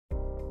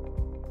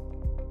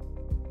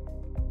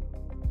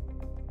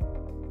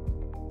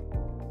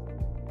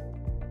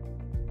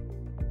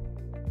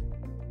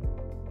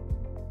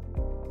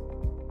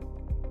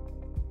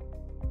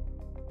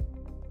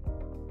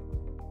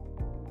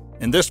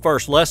In this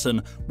first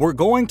lesson, we're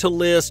going to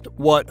list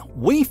what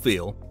we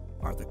feel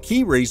are the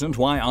key reasons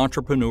why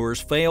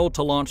entrepreneurs fail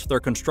to launch their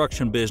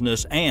construction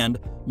business and,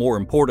 more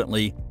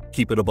importantly,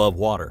 keep it above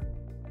water.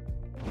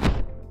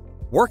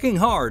 Working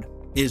hard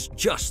is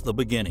just the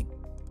beginning.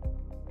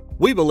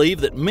 We believe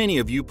that many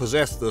of you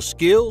possess the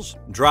skills,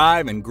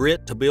 drive, and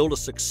grit to build a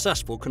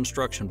successful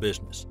construction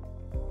business.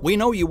 We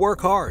know you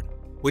work hard,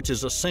 which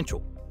is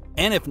essential,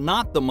 and if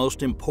not the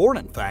most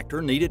important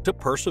factor needed to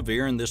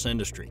persevere in this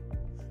industry.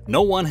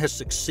 No one has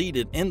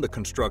succeeded in the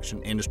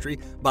construction industry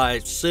by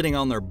sitting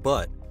on their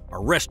butt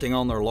or resting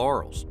on their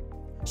laurels.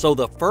 So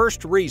the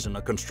first reason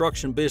a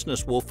construction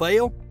business will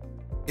fail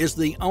is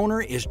the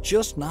owner is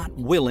just not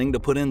willing to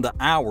put in the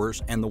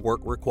hours and the work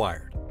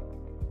required.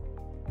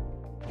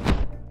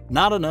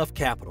 Not enough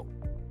capital.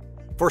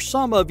 For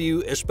some of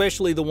you,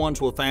 especially the ones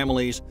with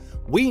families,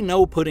 we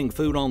know putting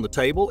food on the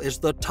table is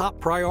the top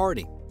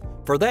priority.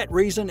 For that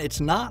reason, it's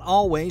not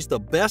always the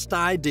best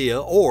idea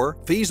or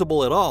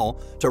feasible at all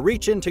to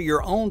reach into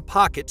your own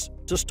pockets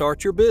to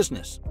start your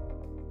business.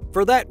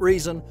 For that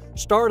reason,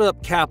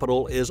 startup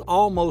capital is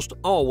almost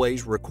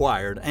always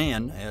required,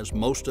 and as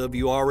most of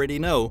you already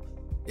know,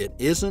 it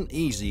isn't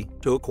easy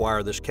to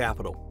acquire this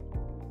capital.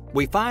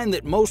 We find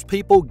that most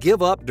people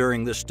give up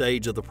during this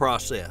stage of the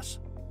process.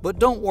 But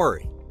don't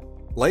worry.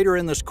 Later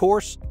in this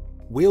course,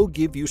 we'll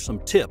give you some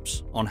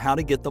tips on how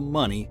to get the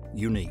money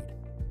you need.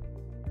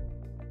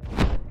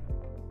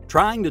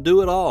 Trying to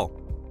do it all.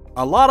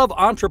 A lot of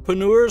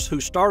entrepreneurs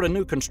who start a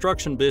new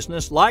construction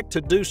business like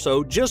to do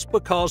so just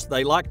because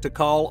they like to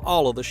call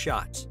all of the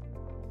shots.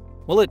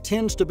 Well, it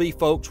tends to be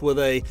folks with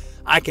a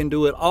 "I can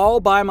do it all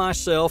by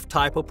myself"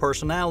 type of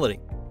personality.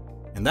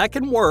 And that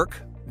can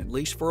work, at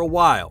least for a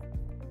while.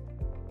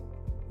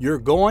 You're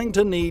going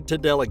to need to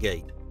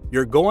delegate.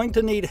 You're going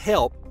to need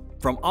help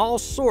from all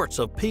sorts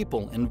of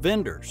people and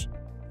vendors.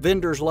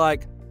 Vendors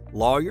like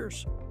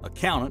lawyers,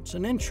 accountants,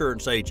 and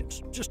insurance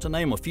agents, just to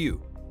name a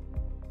few.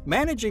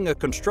 Managing a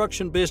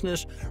construction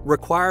business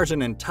requires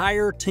an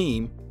entire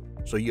team,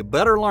 so you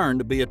better learn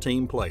to be a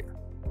team player.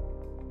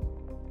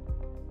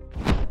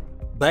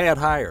 Bad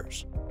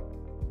hires.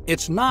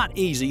 It's not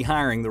easy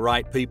hiring the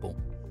right people.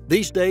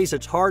 These days,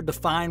 it's hard to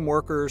find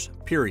workers,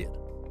 period.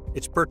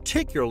 It's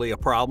particularly a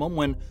problem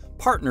when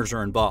partners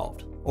are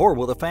involved or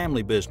with a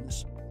family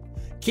business.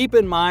 Keep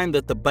in mind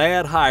that the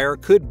bad hire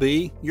could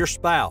be your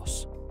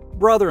spouse,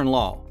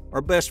 brother-in-law,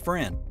 or best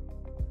friend.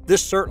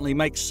 This certainly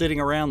makes sitting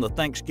around the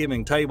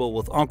Thanksgiving table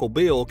with Uncle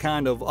Bill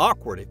kind of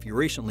awkward if you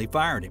recently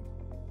fired him.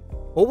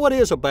 Well, what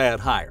is a bad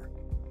hire?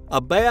 A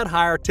bad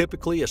hire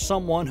typically is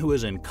someone who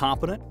is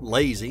incompetent,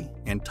 lazy,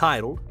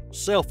 entitled,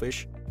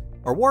 selfish,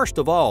 or worst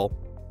of all,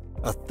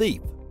 a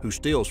thief who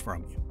steals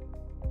from you.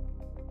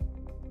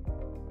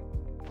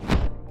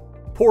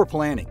 Poor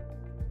planning.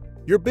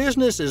 Your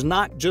business is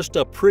not just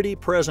a pretty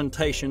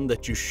presentation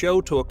that you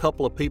show to a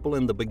couple of people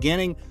in the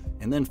beginning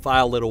and then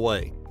file it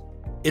away.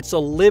 It's a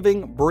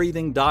living,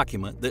 breathing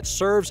document that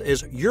serves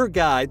as your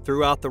guide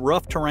throughout the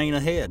rough terrain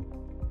ahead.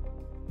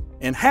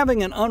 And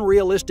having an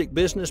unrealistic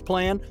business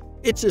plan,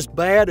 it's as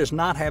bad as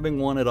not having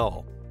one at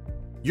all.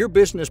 Your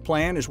business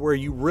plan is where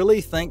you really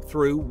think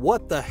through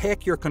what the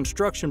heck your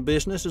construction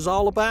business is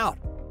all about.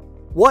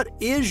 What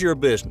is your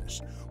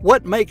business?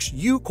 What makes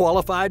you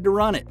qualified to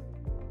run it?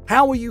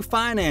 How will you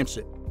finance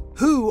it?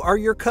 Who are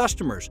your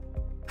customers?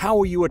 How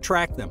will you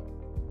attract them?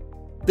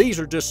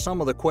 These are just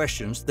some of the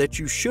questions that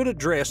you should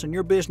address in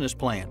your business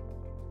plan.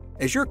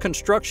 As your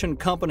construction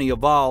company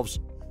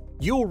evolves,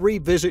 you'll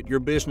revisit your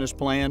business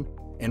plan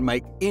and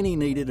make any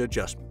needed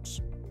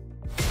adjustments.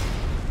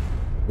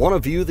 Want to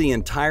view the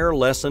entire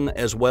lesson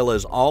as well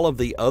as all of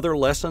the other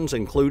lessons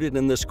included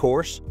in this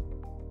course?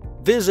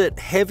 Visit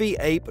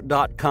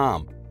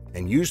HeavyApe.com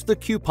and use the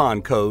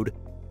coupon code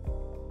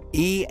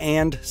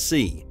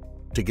E&C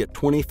to get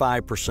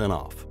 25%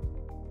 off.